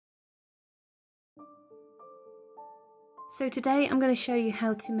So today I'm going to show you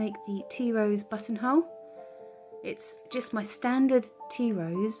how to make the tea rose buttonhole. It's just my standard tea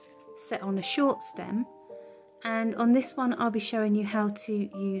rose set on a short stem, and on this one I'll be showing you how to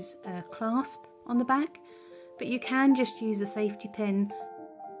use a clasp on the back, but you can just use a safety pin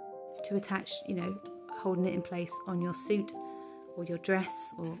to attach, holding it in place on your suit or your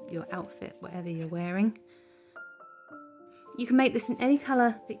dress or your outfit, whatever you're wearing. You can make this in any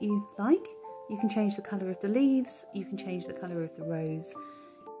colour that you like. You can change the colour of the leaves, you can change the colour of the rose.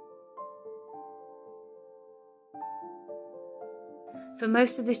 For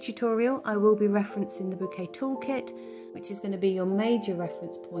most of this tutorial I will be referencing the Bouquet Toolkit, which is going to be your major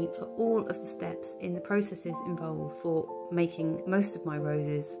reference point for all of the steps in the processes involved for making most of my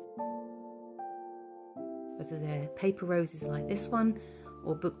roses. Whether they're paper roses like this one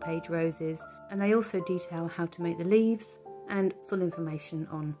or book page roses, and they also detail how to make the leaves and full information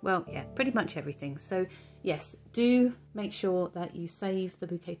on, well, yeah, pretty much everything. So yes, do make sure that you save the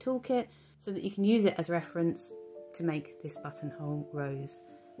Bouquet Toolkit so that you can use it as reference to make this buttonhole rose.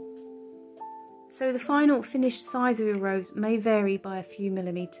 So the final finished size of your rose may vary by a few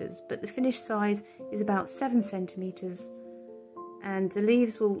millimeters, but the finished size is about 7 centimeters, and the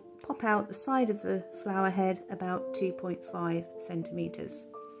leaves will pop out the side of the flower head about 2.5 centimeters.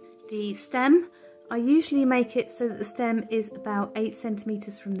 The stem, I usually make it so that the stem is about 8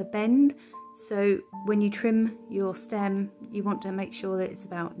 centimeters from the bend. So when you trim your stem, you want to make sure that it's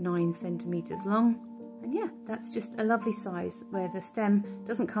about 9 centimeters long. And yeah, that's just a lovely size where the stem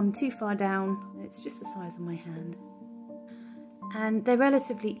doesn't come too far down. It's just the size of my hand. And they're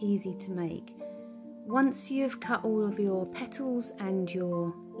relatively easy to make. Once you've cut all of your petals and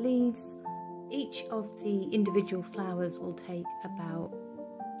your leaves, each of the individual flowers will take about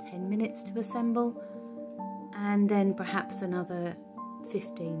 10 minutes to assemble, and then perhaps another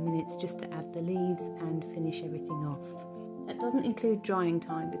 15 minutes just to add the leaves and finish everything off. That doesn't include drying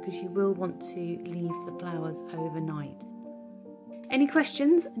time because you will want to leave the flowers overnight. Any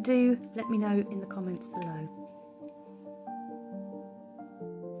questions, do let me know in the comments below.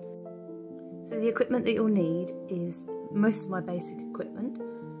 So the equipment that you'll need is most of my basic equipment.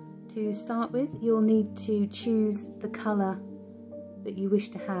 To start with, you'll need to choose the colour that you wish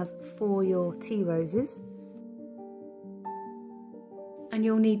to have for your tea roses, and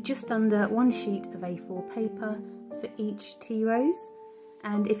you'll need just under 1 sheet of A4 paper for each tea rose,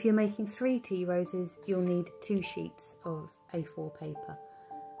 and if you're making 3 tea roses you'll need 2 sheets of A4 paper.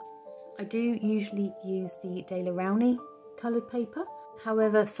 I do usually use the Daler Rowney coloured paper,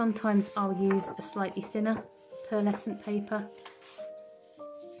 however sometimes I'll use a slightly thinner pearlescent paper.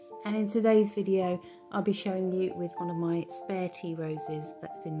 And in today's video I'll be showing you with one of my spare tea roses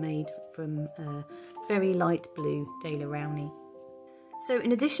that's been made from very light blue Daler Rowney. So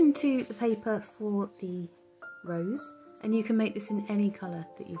in addition to the paper for the rose, and you can make this in any colour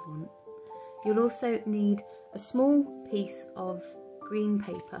that you want, you'll also need a small piece of green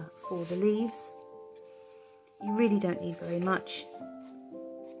paper for the leaves. You really don't need very much.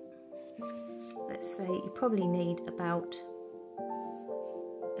 Let's say you probably need about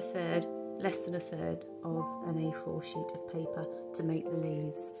a third, less than a third of an A4 sheet of paper to make the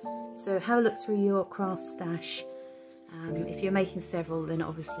leaves. So have a look through your craft stash. If you're making several, then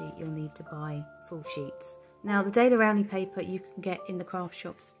obviously you'll need to buy full sheets. Now the Daler Rowney paper you can get in the craft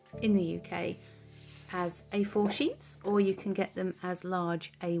shops in the UK as A4 sheets, or you can get them as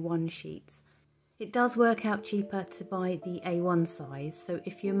large A1 sheets. It does work out cheaper to buy the A1 size, so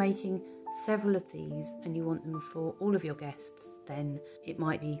if you're making several of these and you want them for all of your guests, then it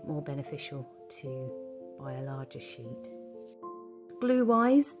might be more beneficial to buy a larger sheet. Glue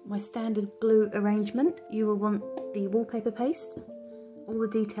wise, my standard glue arrangement, you will want the wallpaper paste. All the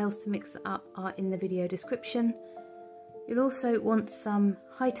details to mix it up are in the video description. You'll also want some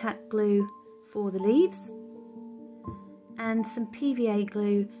high tack glue for the leaves and some PVA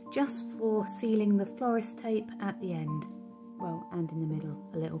glue just for sealing the florist tape at the end. Well, and in the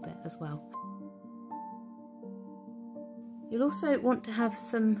middle a little bit as well. You'll also want to have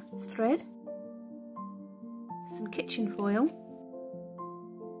some thread, some kitchen foil,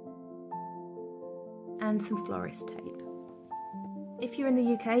 and some florist tape. If you're in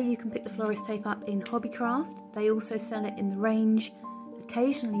the UK, you can pick the florist tape up in Hobbycraft. They also sell it in the range.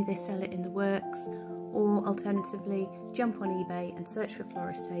 Occasionally they sell it in the works, or alternatively jump on eBay and search for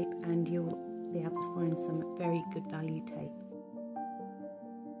florist tape and you'll be able to find some very good value tape.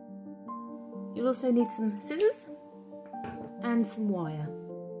 You'll also need some scissors and some wire.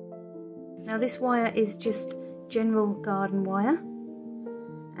 Now this wire is just general garden wire,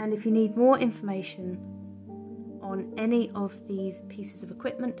 and if you need more information on any of these pieces of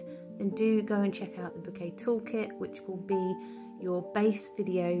equipment, then do go and check out the Bouquet Toolkit, which will be your base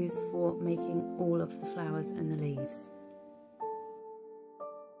videos for making all of the flowers and the leaves.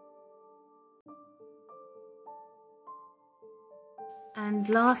 And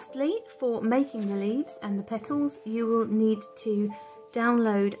lastly, for making the leaves and the petals, you will need to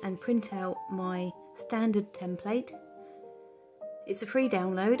download and print out my standard template. It's a free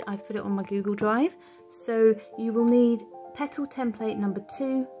download, I've put it on my Google Drive. So you will need petal template number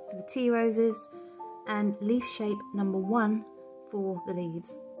 2 for the tea roses and leaf shape number 1 for the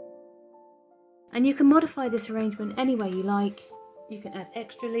leaves. And you can modify this arrangement any way you like. You can add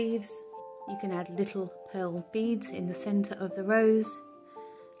extra leaves, you can add little pearl beads in the centre of the rose,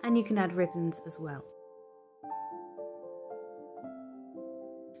 and you can add ribbons as well.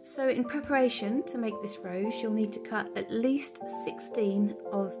 So in preparation to make this rose, you'll need to cut at least 16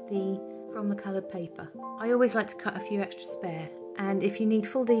 from the coloured paper. I always like to cut a few extra spare, and if you need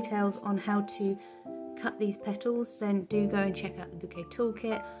full details on how to cut these petals, then do go and check out the Bouquet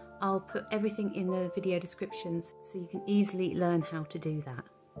Toolkit. I'll put everything in the video descriptions so you can easily learn how to do that.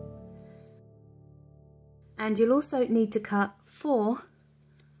 And you'll also need to cut 4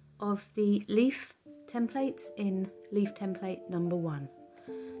 of the leaf templates in leaf template number 1.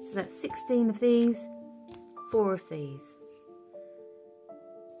 So that's 16 of these, 4 of these.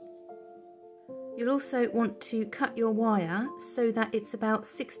 You'll also want to cut your wire so that it's about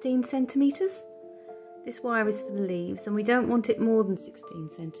 16 centimetres. This wire is for the leaves, and we don't want it more than 16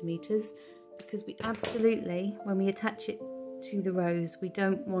 centimetres because we absolutely, when we attach it to the rose, we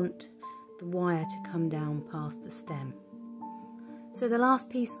don't want the wire to come down past the stem. So the last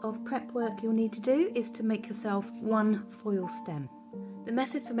piece of prep work you'll need to do is to make yourself one foil stem. The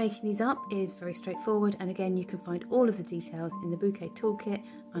method for making these up is very straightforward, and again you can find all of the details in the Bouquet Toolkit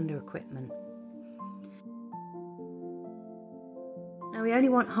under equipment. Now we only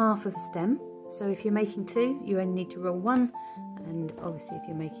want half of a stem, so if you're making 2 you only need to roll 1, and obviously if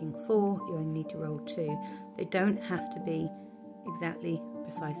you're making 4 you only need to roll 2. They don't have to be exactly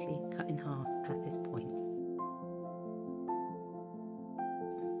precisely cut in half at this point.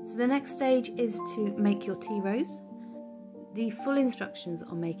 So the next stage is to make your tea rose. The full instructions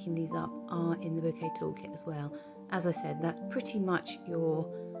on making these up are in the Bouquet Toolkit as well. As I said, that's pretty much your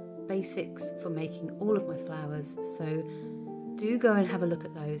basics for making all of my flowers, so do go and have a look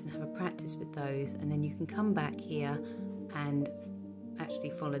at those and have a practice with those, and then you can come back here and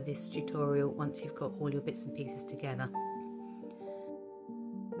actually follow this tutorial once you've got all your bits and pieces together.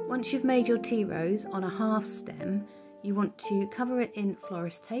 Once you've made your tea rose on a half stem, you want to cover it in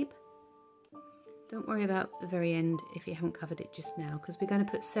florist tape. Don't worry about the very end if you haven't covered it just now, because we're going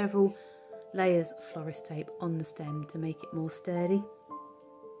to put several layers of florist tape on the stem to make it more sturdy.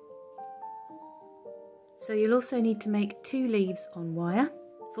 So you'll also need to make 2 leaves on wire.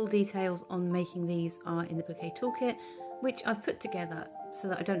 Full details on making these are in the Bouquet Toolkit, which I've put together so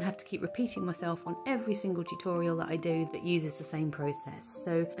that I don't have to keep repeating myself on every single tutorial that I do that uses the same process.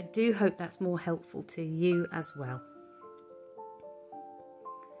 So I do hope that's more helpful to you as well.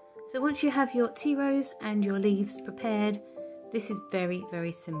 So once you have your tea rose and your leaves prepared, this is very,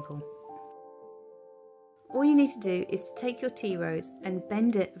 very simple. All you need to do is to take your tea rose and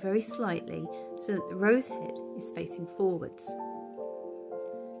bend it very slightly so that the rose head is facing forwards.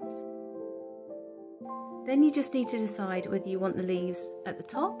 Then you just need to decide whether you want the leaves at the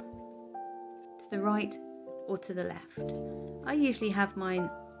top, to the right, or to the left. I usually have mine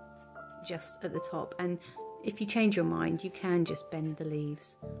just at the top, and if you change your mind, you can just bend the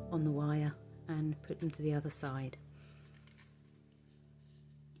leaves on the wire and put them to the other side.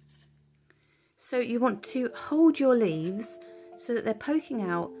 So you want to hold your leaves so that they're poking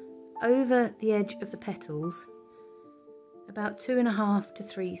out over the edge of the petals about 2.5 to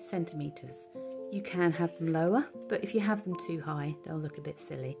 3 centimetres. You can have them lower, but if you have them too high, they'll look a bit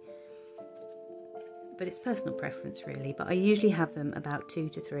silly. But it's personal preference really, but I usually have them about 2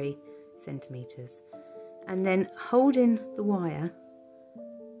 to 3 centimetres. And then holding the wire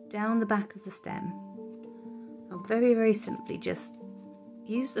down the back of the stem, I'll very, very simply just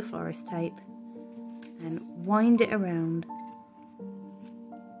use the florist tape and wind it around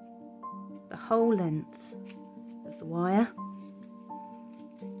the whole length of the wire.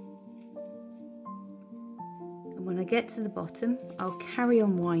 And when I get to the bottom, I'll carry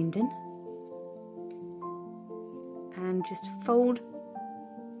on winding and just fold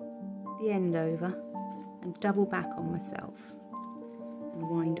the end over and double back on myself and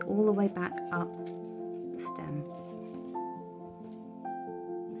wind all the way back up the stem.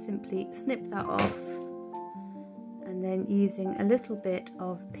 Simply snip that off, and then using a little bit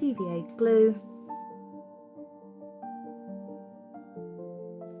of PVA glue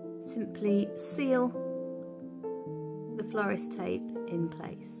simply seal the florist tape in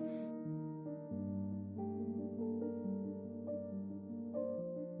place.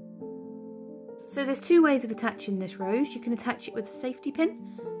 So there's two ways of attaching this rose. You can attach it with a safety pin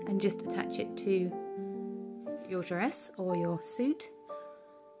and just attach it to your dress or your suit.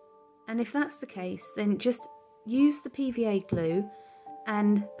 And if that's the case, then just use the PVA glue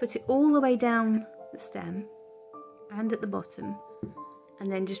and put it all the way down the stem and at the bottom,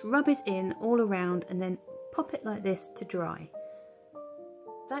 and then just rub it in all around and then pop it like this to dry.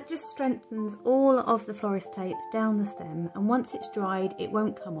 That just strengthens all of the florist tape down the stem, and once it's dried it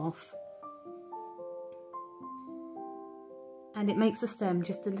won't come off. And it makes the stem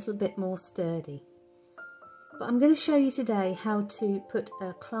just a little bit more sturdy. But I'm going to show you today how to put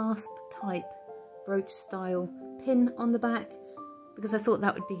a clasp type brooch style pin on the back, because I thought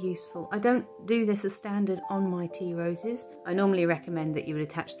that would be useful. I don't do this as standard on my tea roses. I normally recommend that you would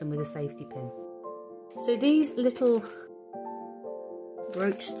attach them with a safety pin. So these little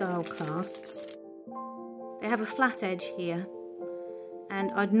brooch style clasps, they have a flat edge here,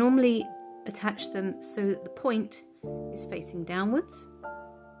 and I'd normally attach them so that the point is facing downwards,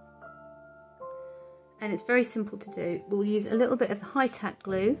 and it's very simple to do. We'll use a little bit of the high tack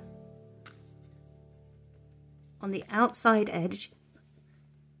glue on the outside edge,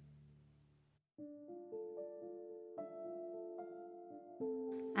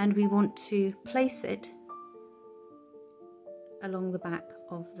 and we want to place it along the back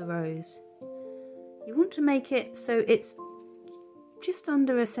of the rose. You want to make it so it's just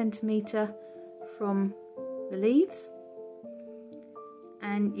under 1 centimetre from the leaves,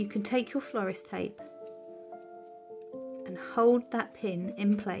 and you can take your florist tape and hold that pin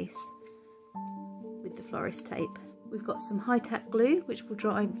in place with the florist tape. We've got some high tack glue which will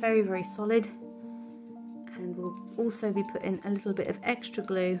dry very, very solid, and we'll also be putting a little bit of extra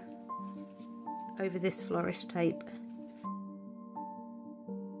glue over this florist tape.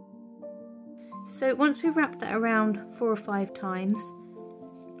 So once we've wrapped that around 4 or 5 times,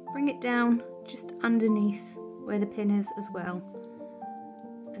 bring it down just underneath where the pin is as well,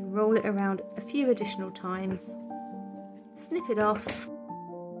 and roll it around a few additional times. Snip it off.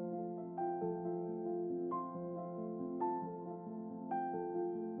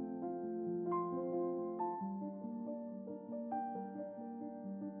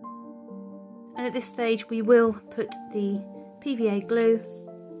 And at this stage we will put the PVA glue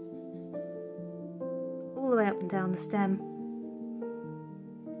all the way up and down the stem.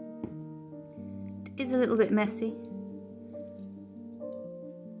 It is a little bit messy,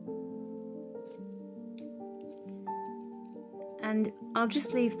 and I'll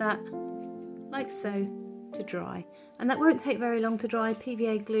just leave that like so to dry, and that won't take very long to dry.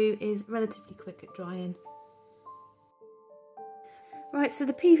 PVA glue is relatively quick at drying. Right, so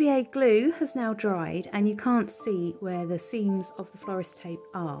the PVA glue has now dried, and you can't see where the seams of the florist tape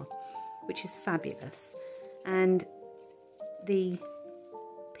are, which is fabulous, and the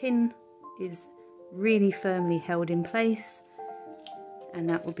pin is really firmly held in place, and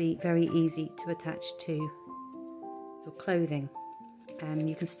that will be very easy to attach to your clothing. And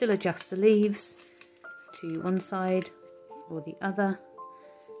you can still adjust the leaves to one side or the other,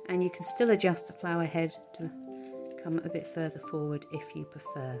 and you can still adjust the flower head to come a bit further forward if you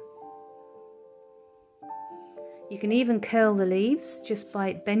prefer. You can even curl the leaves just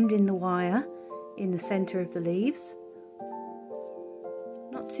by bending the wire in the centre of the leaves.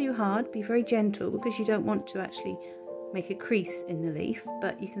 Not too hard, be very gentle, because you don't want to actually make a crease in the leaf,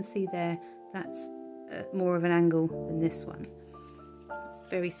 but you can see there that's more of an angle than this one. It's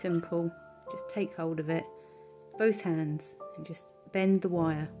very simple. Just take hold of it, both hands, and just bend the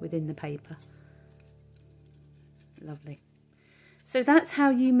wire within the paper. Lovely. So that's how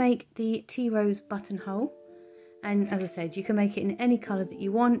you make the tea rose buttonhole, and as I said, you can make it in any colour that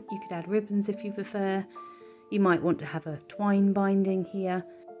you want. You could add ribbons if you prefer. You might want to have a twine binding here,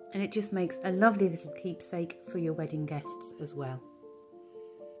 and it just makes a lovely little keepsake for your wedding guests as well.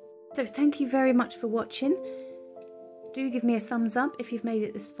 So thank you very much for watching. Do give me a thumbs up if you've made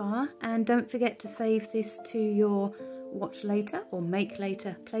it this far, and don't forget to save this to your watch later or make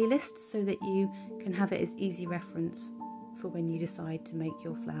later playlist so that you can have it as easy reference for when you decide to make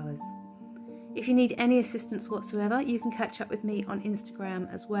your flowers. If you need any assistance whatsoever, you can catch up with me on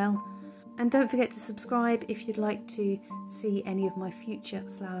Instagram as well. And don't forget to subscribe if you'd like to see any of my future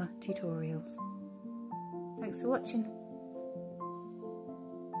flower tutorials. Thanks for watching.